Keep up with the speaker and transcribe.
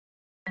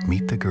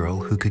Meet the girl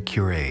who could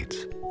cure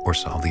AIDS or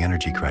solve the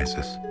energy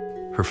crisis.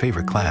 Her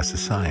favorite class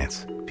is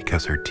science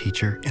because her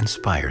teacher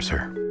inspires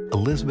her.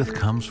 Elizabeth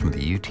comes from the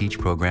UTeach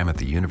program at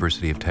the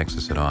University of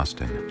Texas at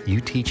Austin.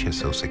 UTeach has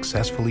so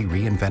successfully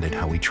reinvented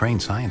how we train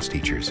science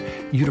teachers.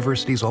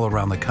 Universities all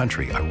around the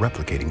country are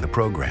replicating the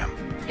program.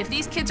 If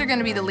these kids are going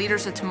to be the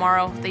leaders of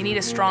tomorrow, they need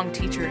a strong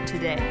teacher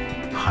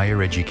today.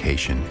 Higher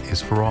education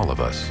is for all of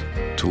us.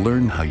 To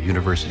learn how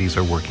universities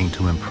are working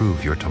to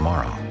improve your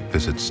tomorrow,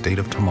 visit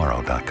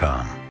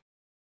StateOfTomorrow.com.